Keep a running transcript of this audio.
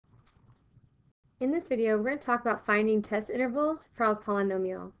In this video, we're going to talk about finding test intervals for a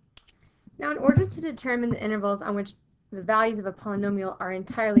polynomial. Now, in order to determine the intervals on which the values of a polynomial are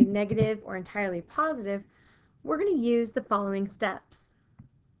entirely negative or entirely positive, we're going to use the following steps.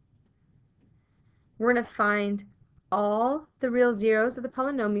 We're going to find all the real zeros of the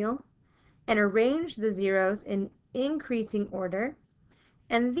polynomial and arrange the zeros in increasing order,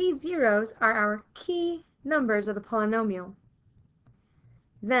 and these zeros are our key numbers of the polynomial.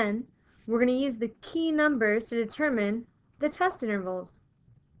 Then, we're going to use the key numbers to determine the test intervals.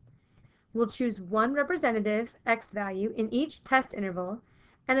 We'll choose one representative x value in each test interval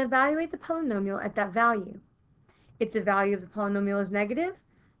and evaluate the polynomial at that value. If the value of the polynomial is negative,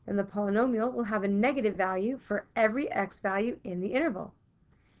 then the polynomial will have a negative value for every x value in the interval.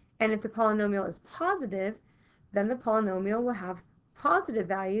 And if the polynomial is positive, then the polynomial will have positive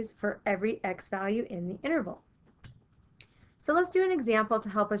values for every x value in the interval. So let's do an example to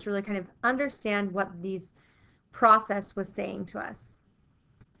help us really kind of understand what this process was saying to us.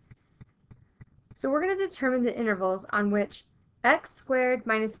 So we're going to determine the intervals on which x squared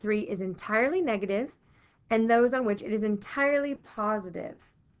minus 3 is entirely negative and those on which it is entirely positive.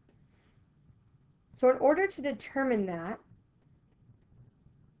 So in order to determine that,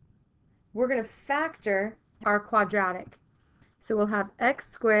 we're going to factor our quadratic. So we'll have x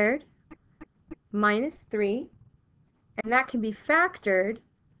squared minus 3, and that can be factored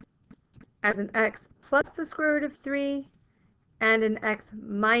as an x plus the square root of 3 and an x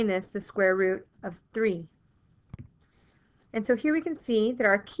minus the square root of 3. And so here we can see that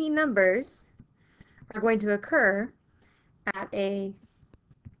our key numbers are going to occur at a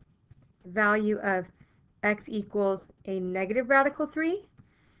value of x equals a negative radical 3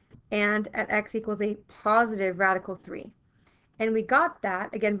 and at x equals a positive radical 3. And we got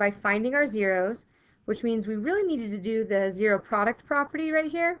that, again, by finding our zeros, which means we really needed to do the zero product property right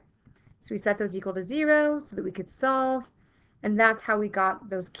here. So we set those equal to 0 so that we could solve, and that's how we got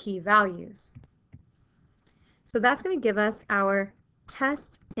those key values. So that's going to give us our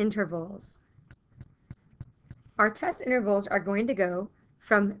test intervals. Our test intervals are going to go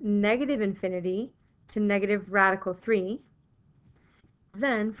from negative infinity to negative radical 3,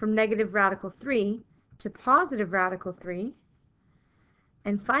 then from negative radical 3 to positive radical 3,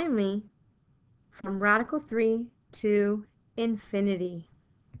 and finally from radical 3 to infinity.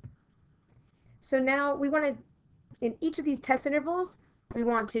 So now we want to, in each of these test intervals, we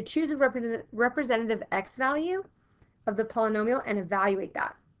want to choose a representative x value of the polynomial and evaluate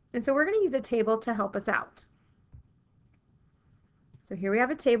that. And so we're going to use a table to help us out. So here we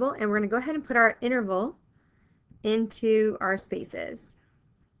have a table, and we're going to go ahead and put our interval into our spaces.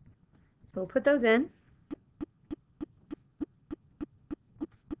 So we'll put those in.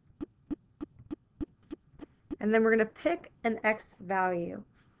 And then we're going to pick an x value.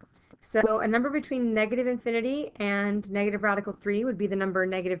 So a number between negative infinity and negative radical 3 would be the number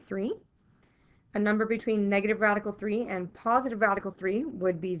negative 3. A number between negative radical 3 and positive radical 3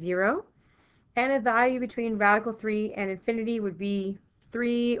 would be 0. And a value between radical 3 and infinity would be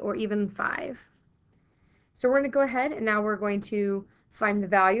 3 or even 5. So we're going to go ahead and now we're going to find the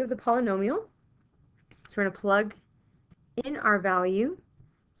value of the polynomial. So we're going to plug in our value.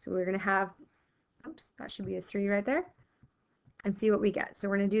 So we're going to have, oops, that should be a 3 right there, and see what we get. So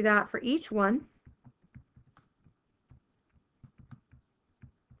we're going to do that for each one.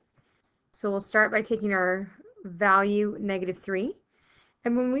 So we'll start by taking our value negative 3.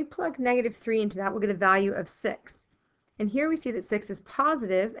 And when we plug negative 3 into that, we'll get a value of 6. And here we see that 6 is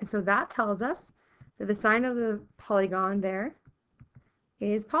positive, and so that tells us that the sign of the polygon there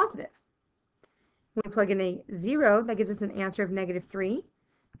is positive. When we plug in a 0, that gives us an answer of negative 3.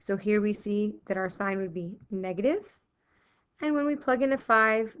 So here we see that our sign would be negative. And when we plug in a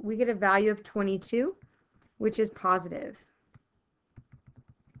 5, we get a value of 22, which is positive.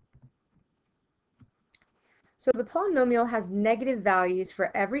 So the polynomial has negative values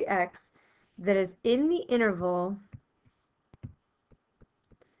for every x that is in the interval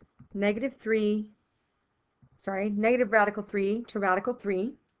negative radical 3 to radical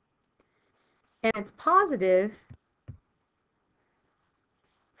 3. And it's positive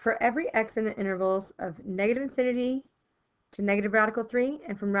for every x in the intervals of negative infinity to negative radical 3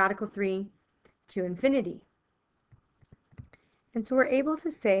 and from radical 3 to infinity. And so we're able to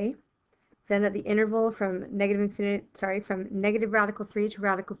say then that the interval from from negative radical 3 to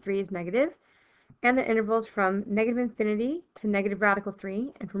radical 3 is negative, and the intervals from negative infinity to negative radical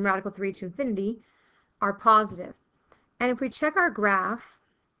 3 and from radical 3 to infinity are positive. And if we check our graph,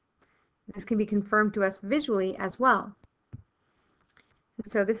 this can be confirmed to us visually as well.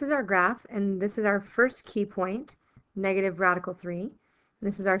 So this is our graph, and this is our first key point, negative radical 3. And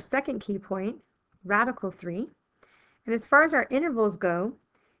this is our second key point, radical 3. And as far as our intervals go,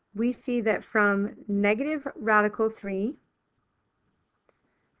 we see that from negative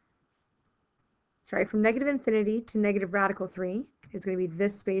infinity to negative radical 3 is going to be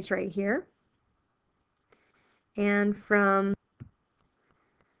this space right here. And from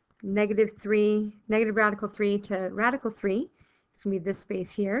negative radical 3 to radical 3, it's going to be this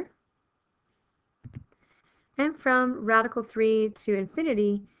space here. And from radical 3 to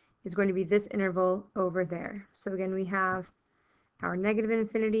infinity is going to be this interval over there. So again, we have our negative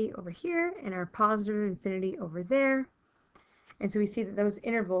infinity over here and our positive infinity over there. And so we see that those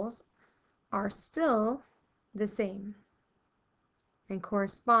intervals are still the same and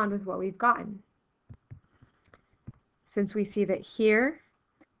correspond with what we've gotten. Since we see that here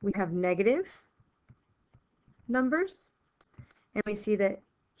we have negative numbers, and we see that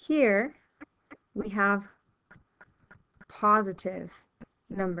here we have positive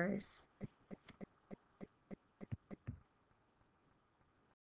numbers.